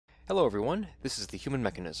Hello everyone, this is the Human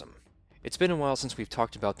Mechanism. It's been a while since we've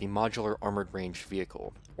talked about the Modular Armored Ranged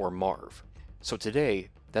Vehicle, or MARV. So today,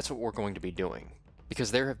 that's what we're going to be doing,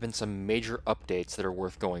 because there have been some major updates that are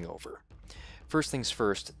worth going over. First things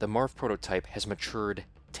first, the MARV prototype has matured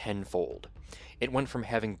tenfold. It went from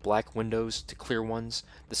having black windows to clear ones,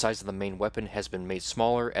 the size of the main weapon has been made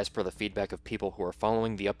smaller as per the feedback of people who are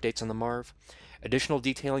following the updates on the MARV, additional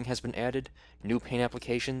detailing has been added, new paint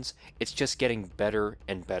applications, it's just getting better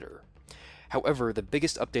and better. However, the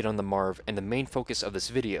biggest update on the MARV and the main focus of this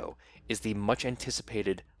video is the much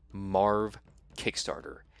anticipated MARV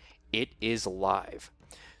Kickstarter. It is live.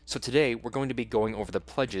 So today we're going to be going over the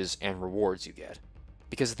pledges and rewards you get,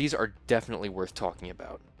 because these are definitely worth talking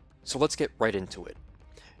about. So let's get right into it.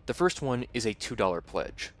 The first one is a $2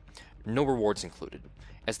 pledge. No rewards included.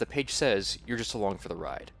 As the page says, you're just along for the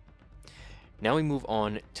ride. Now we move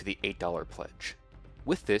on to the $8 pledge.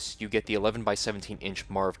 With this, you get the 11 by 17 inch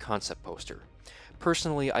MARV concept poster.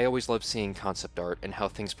 Personally, I always love seeing concept art and how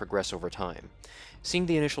things progress over time. Seeing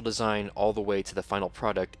the initial design all the way to the final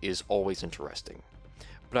product is always interesting.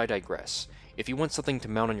 But I digress. If you want something to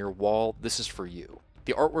mount on your wall, this is for you.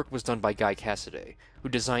 The artwork was done by Guy Cassaday, who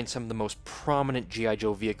designed some of the most prominent G.I.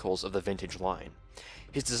 Joe vehicles of the vintage line.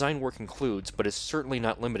 His design work includes, but is certainly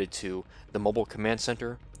not limited to, the Mobile Command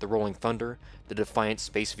Center, the Rolling Thunder, the Defiant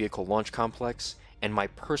Space Vehicle Launch Complex, and my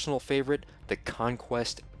personal favorite, the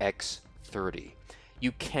Conquest X-30.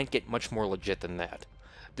 You can't get much more legit than that.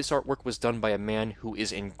 This artwork was done by a man who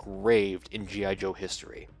is engraved in G.I. Joe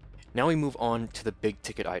history. Now we move on to the big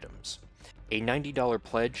ticket items. A $90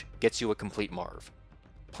 pledge gets you a complete MARV.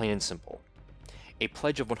 Plain and simple. A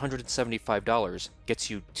pledge of $175 gets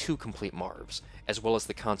you 2 complete MARVs, as well as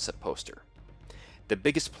the concept poster. The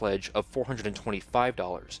biggest pledge of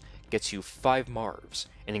 $425 gets you 5 MARVs,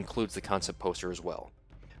 and includes the concept poster as well.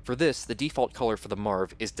 For this, the default color for the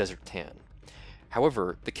MARV is Desert Tan.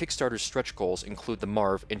 However, the Kickstarter's stretch goals include the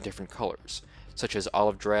MARV in different colors, such as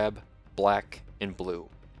olive drab, black, and blue.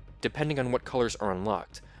 Depending on what colors are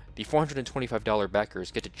unlocked, the $425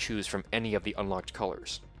 backers get to choose from any of the unlocked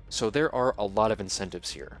colors. So there are a lot of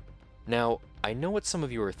incentives here. Now, I know what some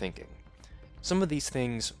of you are thinking. Some of these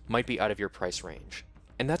things might be out of your price range,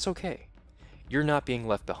 and that's okay. You're not being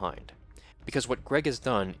left behind. Because what Greg has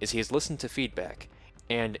done is he has listened to feedback,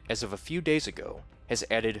 and as of a few days ago, has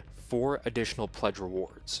added 4 additional pledge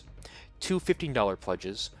rewards. 2 $15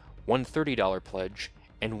 pledges, 1 $30 pledge,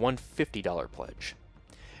 and 1 $50 pledge.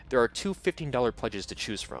 There are 2 $15 pledges to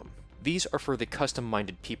choose from. These are for the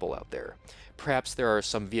custom-minded people out there. Perhaps there are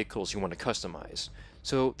some vehicles you want to customize,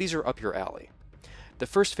 so these are up your alley. The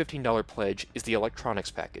first $15 pledge is the electronics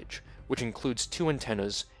package, which includes 2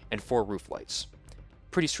 antennas and 4 roof lights.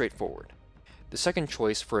 Pretty straightforward. The second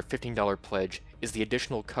choice for a $15 pledge is the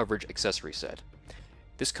additional coverage accessory set.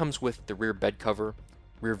 This comes with the rear bed cover,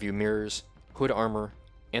 rear view mirrors, hood armor,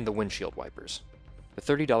 and the windshield wipers. The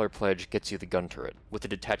 $30 pledge gets you the gun turret, with a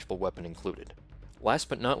detachable weapon included. Last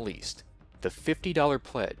but not least, the $50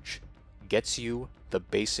 pledge gets you the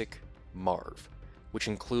basic MARV, which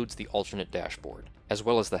includes the alternate dashboard, as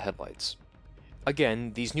well as the headlights.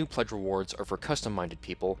 Again, these new pledge rewards are for custom-minded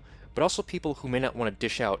people, but also people who may not want to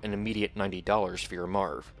dish out an immediate $90 for your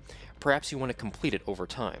MARV. Perhaps you want to complete it over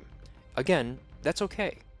time. Again, that's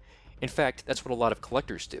okay. In fact, that's what a lot of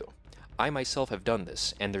collectors do. I myself have done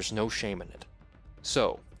this, and there's no shame in it.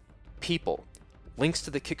 So, people, links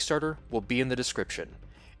to the Kickstarter will be in the description.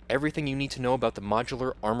 Everything you need to know about the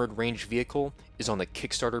Modular Armored Ranged Vehicle is on the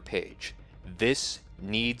Kickstarter page. This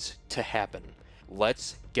needs to happen.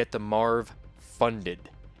 Let's get the MARV funded.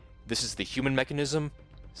 This is the Human Mechanism,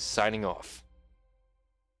 signing off.